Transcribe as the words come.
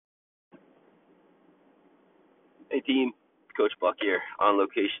Hey team, Coach Buck here on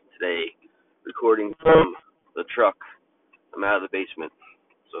location today, recording from the truck. I'm out of the basement,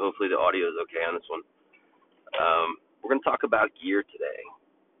 so hopefully the audio is okay on this one. We're going to talk about gear today.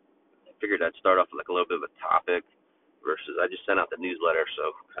 I figured I'd start off with like a little bit of a topic versus I just sent out the newsletter,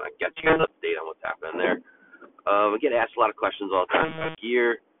 so kind of get you guys up to date on what's happening there. We get asked a lot of questions all the time about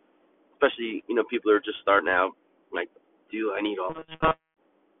gear, especially, people are just starting out, like, do I need all this stuff?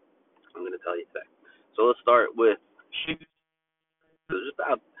 I'm going to tell you today. So let's start with shoes. There's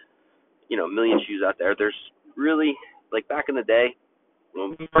about a million shoes out there. There's really, like back in the day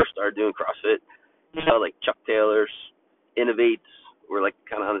when we first started doing CrossFit, you saw like Chuck Taylor's, Innovates were like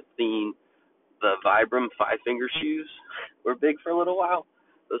kind of on the scene. The Vibram 5-finger shoes were big for a little while.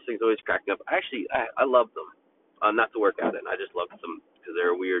 Those things always cracked me up. Actually, I loved them. Not to work out in. I just loved them because they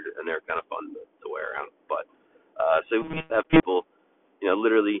were weird and they were kind of fun to wear around. But so we used to have people,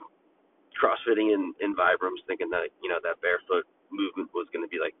 literally CrossFitting in Vibrams, thinking that that barefoot movement was going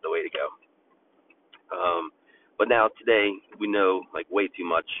to be like the way to go. But now today we know like way too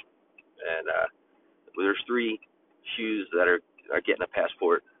much, and there's three shoes that are getting a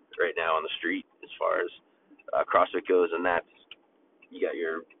passport right now on the street as far as CrossFit goes, and that's you got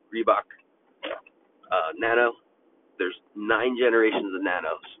your Reebok Nano. There's 9 generations of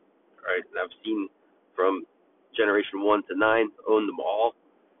Nanos, right? And I've seen from generation 1 to 9, own them all.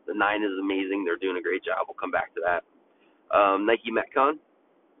 The 9 is amazing. They're doing a great job. We'll come back to that. Nike Metcon,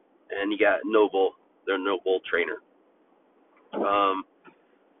 and you got Noble. They're Noble trainer.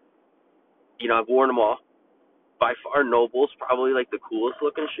 I've worn them all. By far, Noble's probably like the coolest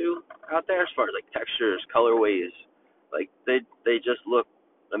looking shoe out there as far as like textures, colorways. Like they just look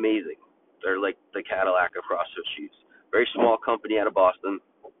amazing. They're like the Cadillac of CrossFit shoes. Very small company out of Boston.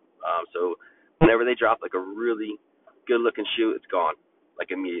 So whenever they drop like a really good looking shoe, it's gone. Like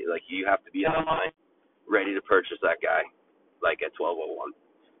immediately. Like you have to be online, ready to purchase that guy, like at 12:01.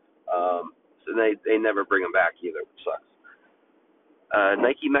 So they never bring them back either, which sucks.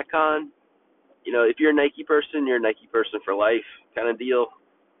 Nike Metcon. If you're a Nike person, you're a Nike person for life kind of deal,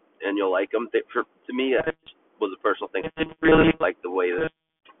 and you'll like them. To me, that was a personal thing. I didn't really like the way that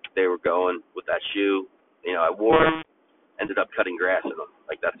they were going with that shoe. I wore them, ended up cutting grass in them.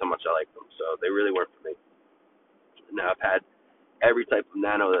 Like, that's how much I like them. So they really weren't for me. Now, I've had every type of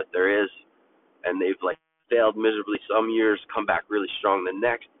Nano that there is, and they've, like, failed miserably some years, come back really strong the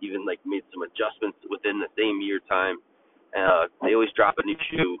next, even, like, made some adjustments within the same year time. They always drop a new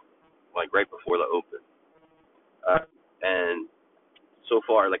shoe, like, right before the open. And so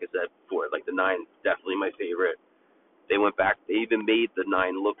far, like I said before, like, the 9 definitely my favorite. They went back, they even made the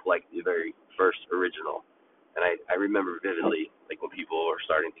 9 look like the very first original. And I remember vividly, like, when people were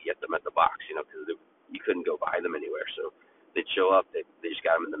starting to get them at the box, because you couldn't go buy them anywhere. So they'd show up, they just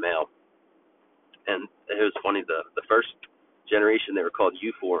got them in the mail. And it was funny, the first generation, they were called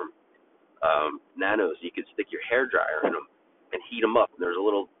U-Form Nanos. You could stick your hair dryer in them and heat them up. And there was a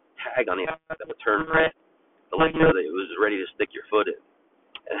little tag on the outside that would turn red to let you know that it was ready to stick your foot in.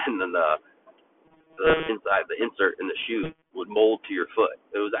 And then the inside, the insert in the shoe would mold to your foot.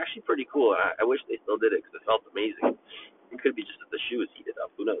 It was actually pretty cool. I wish they still did it because it felt amazing. It could be just that the shoe was heated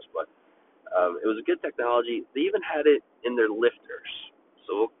up. Who knows? But it was a good technology. They even had it in their lifters.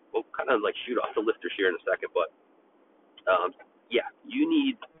 So we'll kind of like shoot off the lifters here in a second. But yeah, you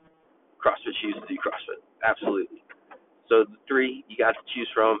need CrossFit shoes to do CrossFit. Absolutely. So the 3 you got to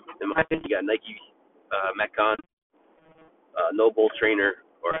choose from, in my opinion, you got Nike Metcon, Noble Trainer,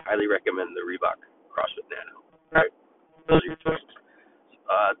 or I highly recommend the Reebok CrossFit Nano. All right, those are your choices.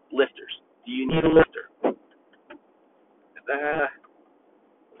 Lifters. Do you need a lifter?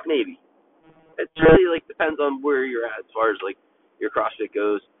 Maybe. It really like depends on where you're at as far as like your CrossFit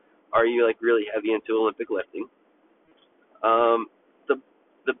goes. Are you like really heavy into Olympic lifting?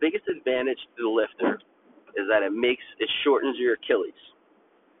 The biggest advantage to the lifter is that it shortens your Achilles.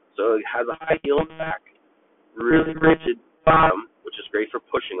 So it has a high heel in the back, really rigid bottom, which is great for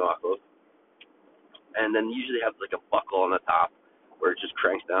pushing off of, and then usually has like a buckle on the top where it just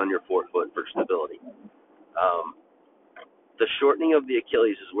cranks down your forefoot for stability. The shortening of the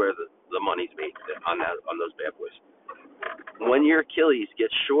Achilles is where the money's made on those bad boys. When your Achilles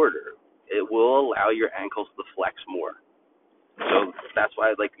gets shorter, it will allow your ankles to flex more. So that's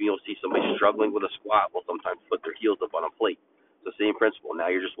why like you'll see somebody struggling with a squat will sometimes put their heels up on a plate. So same principle. Now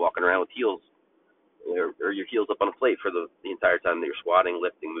you're just walking around with heels or your heels up on a plate for the entire time that you're squatting,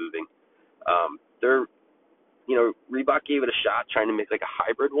 lifting, moving. Reebok gave it a shot trying to make like a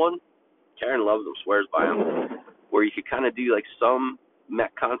hybrid one. Karen loves them, swears by them, where you could kind of do like some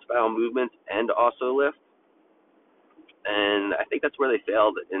Metcon style movements and also lift. And I think that's where they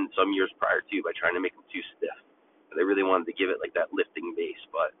failed in some years prior too, by trying to make them too stiff. They really wanted to give it like that lifting base,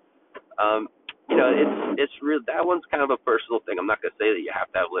 but it's real. That one's kind of a personal thing. I'm not gonna say that you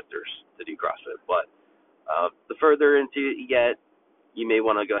have to have lifters to do CrossFit, but the further into it you get, you may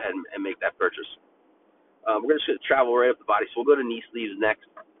want to go ahead and make that purchase. We're just gonna travel right up the body, so we'll go to knee sleeves next.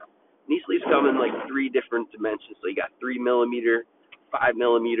 Knee sleeves come in like 3 different dimensions. So you got 3 millimeter, 5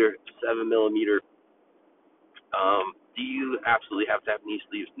 millimeter, 7 millimeter. Do you absolutely have to have knee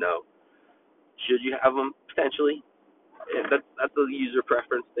sleeves? No. Should you have them? Potentially. Yeah, that's a user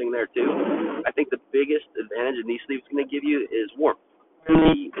preference thing there too. I think the biggest advantage a knee sleeve's going to give you is warmth in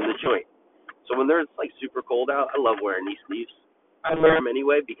the joint. So when there's like super cold out, I love wearing knee sleeves. I wear them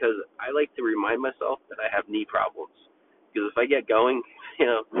anyway because I like to remind myself that I have knee problems. Because if I get going,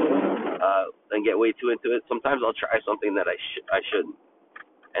 and get way too into it, sometimes I'll try something that I shouldn't.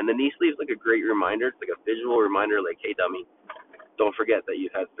 And the knee sleeve's like a great reminder. It's like a visual reminder, like, hey, dummy, don't forget that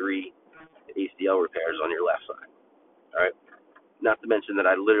you've had 3 ACL repairs on your left side. All right. Not to mention that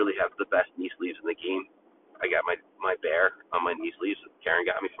I literally have the best knee sleeves in the game. I got my bear on my knee sleeves. Karen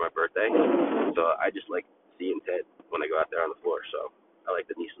got me for my birthday, so I just like seeing Ted when I go out there on the floor. So I like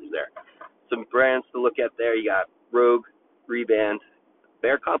the knee sleeve there. Some brands to look at there. You got Rogue, Reband,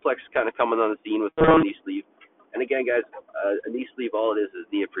 Bear Complex kind of coming on the scene with their own knee sleeve. And again, guys, a knee sleeve, all it is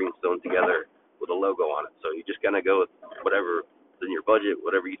neoprene sewn together with a logo on it. So you just gotta go with whatever's in your budget,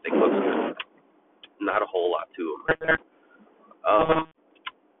 whatever you think looks good. Not a whole lot to them right there.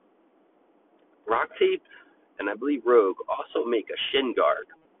 Rock Tape and I believe Rogue also make a shin guard,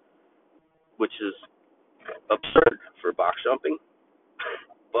 which is absurd for box jumping,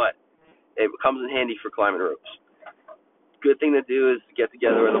 but it comes in handy for climbing ropes. Good thing to do is get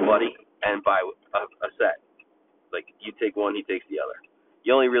together with a buddy and buy a set. Like, you take one, he takes the other.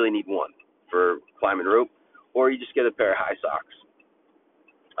 You only really need one for climbing rope, or you just get a pair of high socks.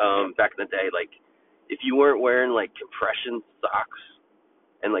 Back in the day, like, if you weren't wearing, like, compression socks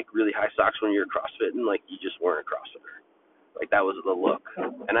and, like, really high socks when you were CrossFitting, like, you just weren't a CrossFitter. Like, that was the look.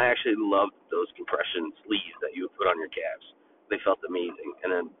 And I actually loved those compression sleeves that you would put on your calves. They felt amazing.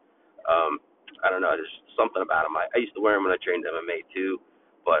 And then, I don't know, there's something about them. I used to wear them when I trained MMA, too,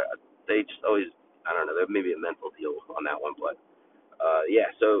 but they just always, I don't know, there may be a mental deal on that one, but yeah.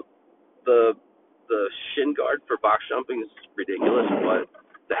 So the shin guard for box jumping is ridiculous, but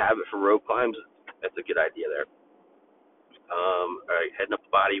to have it for rope climbs, that's a good idea there. All right, heading up the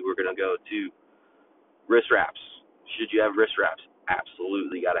body, we're gonna go to wrist wraps. Should you have wrist wraps?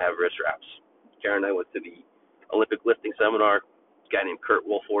 Absolutely, got to have wrist wraps. Karen and I went to the Olympic lifting seminar. A guy named Kurt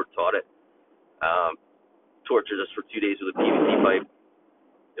Wolford taught it. Tortured us for 2 days with a PVC pipe.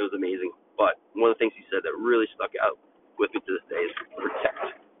 It was amazing. But one of the things he said that really stuck out with me to this day is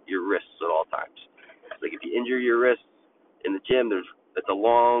protect your wrists at all times. It's like if you injure your wrists in the gym, it's a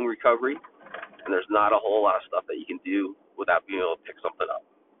long recovery, and there's not a whole lot of stuff that you can do without being able to pick something up.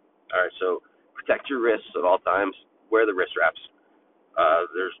 All right, so protect your wrists at all times. Wear the wrist wraps.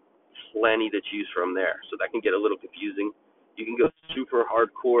 There's plenty to choose from there, so that can get a little confusing. You can go super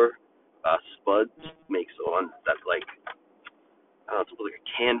hardcore. Spuds makes one that's like, I don't know, it's like a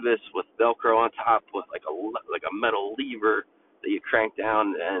canvas with Velcro on top with like a metal lever that you crank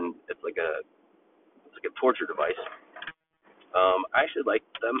down, and it's like a torture device. I actually liked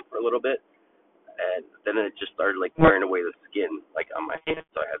them for a little bit, and then it just started like wearing away the skin like on my hand,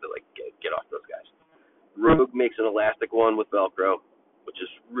 so I had to like get off those guys. Rogue makes an elastic one with Velcro, which is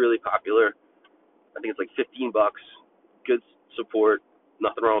really popular. I think it's like $15. Good support.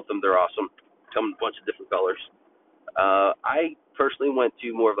 Nothing wrong with them. They're awesome. Come in a bunch of different colors. I personally went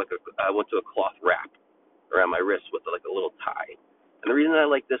to more of like I went to a cloth wrap around my wrist with like a little tie. And the reason I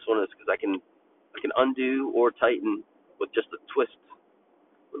like this one is because I can undo or tighten with just a twist,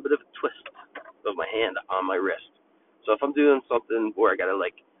 a little bit of a twist of my hand on my wrist. So if I'm doing something where I gotta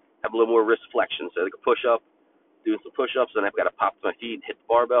like have a little more wrist flexion, so like a push up, doing some push ups, and I've got to pop to my feet, hit the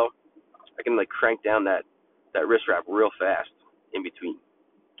barbell, I can like crank down that wrist wrap real fast in between.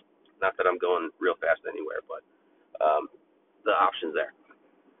 Not that I'm going real fast anywhere, but the options there.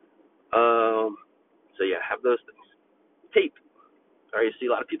 So yeah, have those things. Tape. All right, you see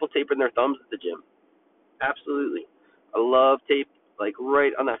a lot of people taping their thumbs at the gym. Absolutely. I love tape, like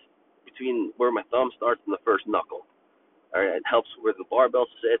right on that, between where my thumb starts and the first knuckle. All right, it helps where the barbell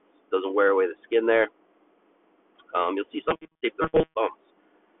sits, doesn't wear away the skin there. You'll see some people tape their whole thumbs.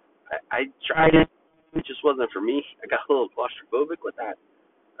 I tried it. It just wasn't for me. I got a little claustrophobic with that.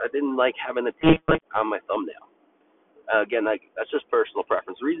 I didn't like having the tape like on my thumbnail. Again, that's just personal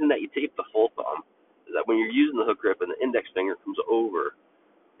preference. The reason that you tape the full thumb is that when you're using the hook grip and the index finger comes over,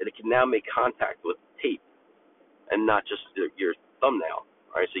 it can now make contact with tape and not just your thumbnail.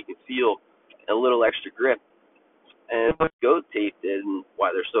 All right, so you can feel a little extra grip And what Goat Tape did, and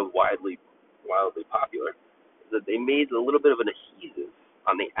why they're so wildly popular, is that they made a little bit of an adhesive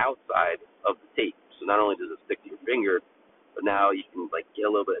on the outside of the tape. So not only does it stick to your finger, but now you can like get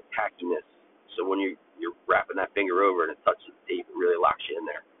a little bit of tackiness. So when you're wrapping that finger over and it touches the tape, it really locks you in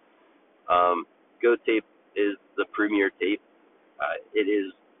there. Goat Tape is the premier tape. It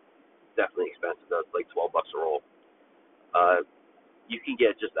is definitely expensive though. It's like $12 a roll. You can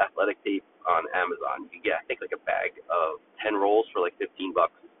get just athletic tape on Amazon. You can get, I think, like a bag of 10 rolls for like $15.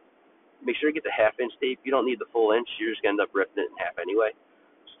 Make sure you get the half-inch tape. You don't need the full inch. You're just going to end up ripping it in half anyway.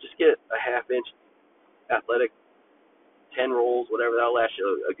 So just get a half-inch athletic, 10 rolls, whatever. That'll last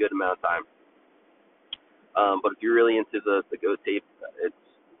you a good amount of time. But if you're really into the Goat Tape,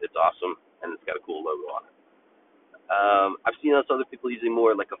 it's awesome, and it's got a cool logo on it. I've seen other people using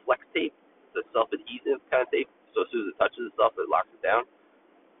more like a flex tape, the self-adhesive kind of tape. So as soon as it touches itself, it locks it down.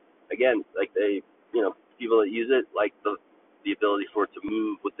 Again, like people that use it like the ability for it to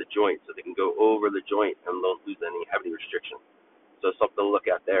move with the joint, so they can go over the joint and don't lose any heavy restriction. So something to look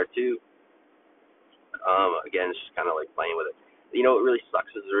at there too. Again, it's just kind of like playing with it. You know what really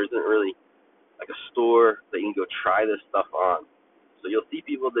sucks is there isn't really like a store that you can go try this stuff on. So you'll see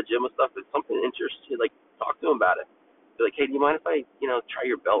people at the gym with stuff. If something interests you, like talk to them about it. Be like, hey, do you mind if I try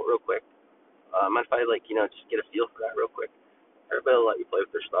your belt real quick? Mind if I just get a feel for that real quick? Everybody will let you play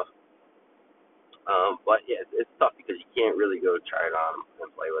with their stuff. But yeah, it's tough because you can't really go try it on and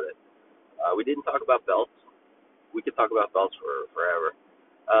play with it. We didn't talk about belts. We could talk about belts for forever.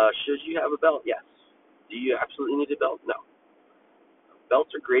 Should you have a belt? Yes. Do you absolutely need a belt? No.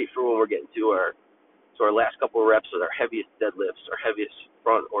 Belts are great for when we're getting to our last couple of reps with our heaviest deadlifts, our heaviest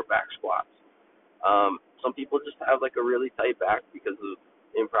front or back squats. Some people just have like a really tight back because of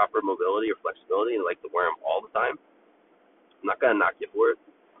improper mobility or flexibility and like to wear them all the time. I'm not gonna knock you for it.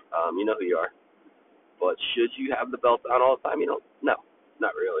 You know who you are. But should you have the belt on all the time? No,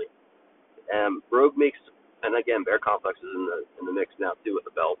 not really. Rogue makes, and again, Bear Complex is in the mix now too with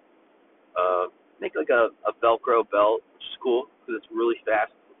the belt. Make like a Velcro belt, which is cool because it's really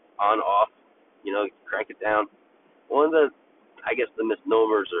fast on off. You crank it down. One of the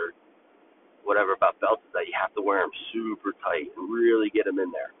misnomers or whatever about belts is that you have to wear them super tight and really get them in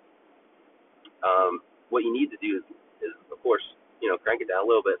there. What you need to do is of course, crank it down a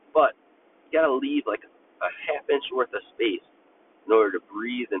little bit, but you got to leave like a half inch worth of space in order to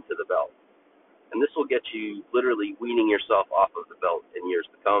breathe into the belt. And this will get you literally weaning yourself off of the belt in years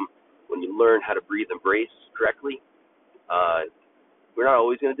to come when you learn how to breathe and brace correctly. We're not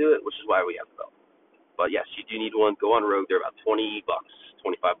always going to do it, which is why we have the belt. But yes, you do need one. Go on Rogue. They're about $20,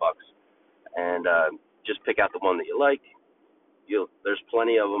 $25. And just pick out the one that you like. There's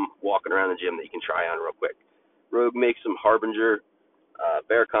plenty of them walking around the gym that you can try on real quick. Rogue makes some Harbinger,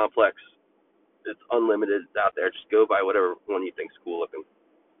 Bear Complex. It's unlimited. It's out there. Just go buy whatever one you think's cool looking.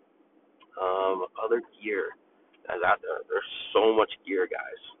 Other gear that's out there. There's so much gear,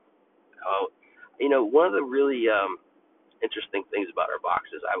 guys. One of the really interesting things about our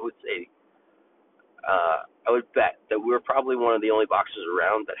boxes, I would say, I would bet that we're probably one of the only boxes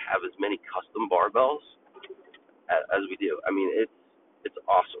around that have as many custom barbells as we do. I mean, it's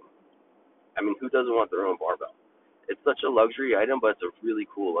awesome. I mean, who doesn't want their own barbell? It's such a luxury item, but it's a really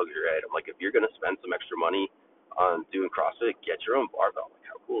cool luxury item. Like, if you're going to spend some extra money on doing CrossFit, get your own barbell. Like,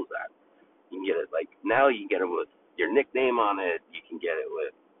 how cool is that? You can get it, like, now you can get it with your nickname on it. You can get it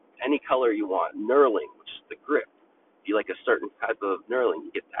with any color you want. Knurling, which is the grip. If you like a certain type of knurling,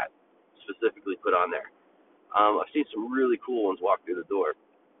 you get that specifically put on there. I've seen some really cool ones walk through the door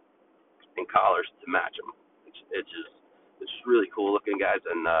and collars to match them. It's just really cool looking, guys,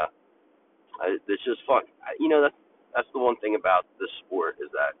 and it's just fun. That's the one thing about this sport is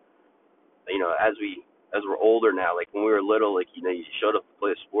that as we're older now, like when we were little, like you showed up to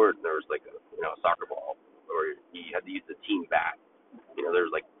play a sport and there was like a soccer ball, or you had to use the team bat. There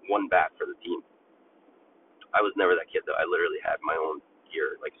was like one bat for the team. I was never that kid though. I literally had my own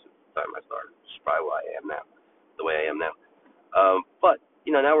gear like since the time I started. Which is probably why I am now, the way I am now. But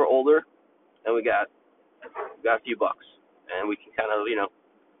now we're older and we got a few bucks and we can kind of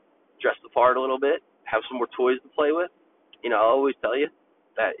dress the part a little bit, have some more toys to play with. I'll always tell you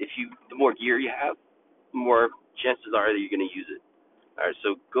that the more gear you have, the more chances are that you're going to use it. All right,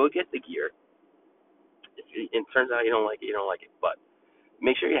 so go get the gear. If it turns out you don't like it, you don't like it. But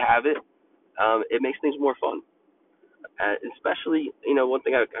make sure you have it. It makes things more fun. Especially, one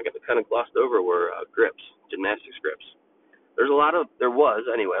thing I kind of glossed over were grips, gymnastics grips. There was a lot of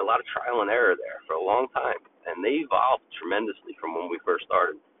trial and error there for a long time, and they evolved tremendously from when we first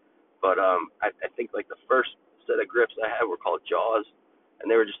started. But I think like the first set of grips I had were called Jaws, and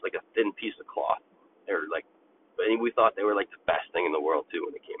they were just like a thin piece of cloth. They were like And we thought they were like the best thing in the world too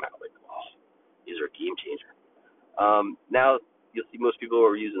when they came out. Like, oh, these are a game changer. Now you'll see most people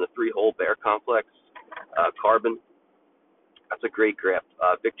are using the 3-hole Bear Complex carbon. That's a great grip.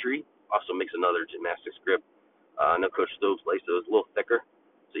 Victory also makes another gymnastics grip. I know Coach Stove's lace is a little thicker,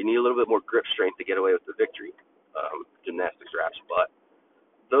 so you need a little bit more grip strength to get away with the Victory gymnastics wraps. But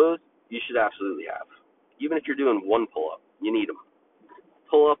those you should absolutely have. Even if you're doing one pull-up, you need them.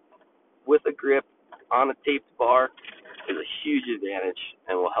 Pull-up with a grip on a taped bar is a huge advantage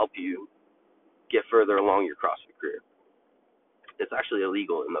and will help you get further along your CrossFit career. It's actually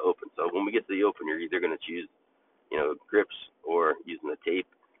illegal in the open, so when we get to the open, you're either going to choose, grips or using the tape,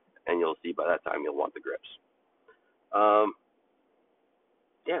 and you'll see by that time you'll want the grips.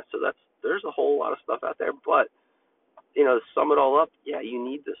 So there's a whole lot of stuff out there, but to sum it all up, you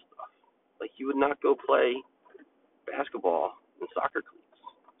need this stuff. Like, you would not go play basketball in soccer cleats.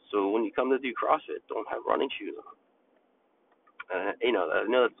 So when you come to do CrossFit, don't have running shoes on. I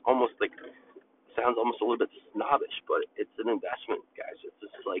know it's almost like, sounds almost a little bit snobbish, but it's an investment, guys. It's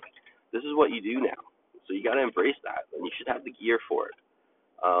just like, this is what you do now. So you got to embrace that, and you should have the gear for it.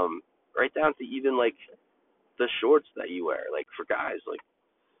 Right down to even, like, the shorts that you wear. Like, for guys, like,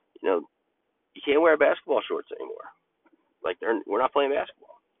 you can't wear basketball shorts anymore. Like, we're not playing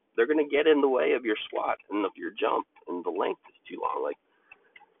basketball. They're going to get in the way of your squat and of your jump, and the length is too long. Like,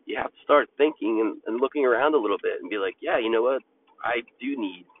 you have to start thinking and looking around a little bit and be like, yeah, you know what? I do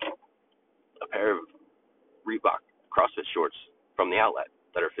need a pair of Reebok CrossFit shorts from the outlet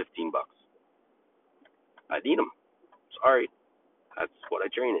that are $15. I need them. Sorry. That's what I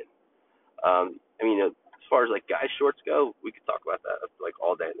train in. As far as like guys' shorts go, we could talk about that like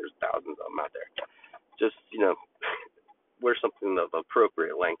all day. There's thousands of them out there. Just, wear something of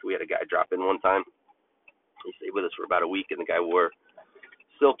appropriate length. We had a guy drop in one time. He stayed with us for about a week, and the guy wore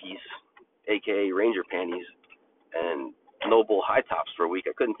Silkies, aka Ranger panties, and Noble high tops for a week.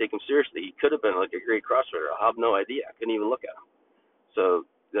 I couldn't take him seriously. He could have been like a great CrossFitter. I have no idea. I couldn't even look at him. So,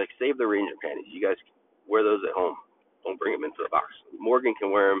 like, save the Ranger panties. You guys wear those at home. Don't bring them into the box. Morgan can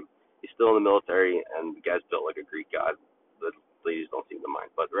wear them. He's still in the military, and the guy's built like a Greek god. The ladies don't seem to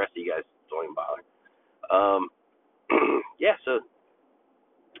mind, but the rest of you guys don't even bother. So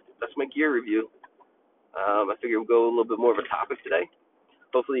that's my gear review. I figured we'll go a little bit more of a topic today.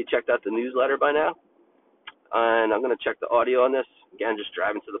 Hopefully you checked out the newsletter by now. And I'm going to check the audio on this. Again, just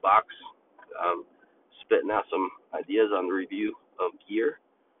driving to the box, spitting out some ideas on the review of gear.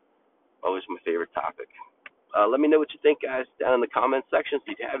 Always my favorite topic. Let me know what you think, guys, down in the comments section.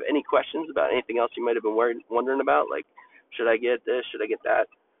 If you have any questions about anything else you might have been wondering about, like, should I get this, should I get that?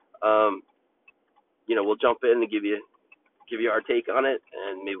 We'll jump in and give you our take on it,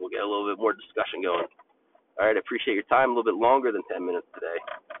 and maybe we'll get a little bit more discussion going. All right, I appreciate your time. A little bit longer than 10 minutes today,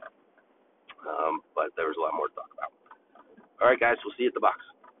 but there was a lot more to talk about. All right, guys, we'll see you at the box.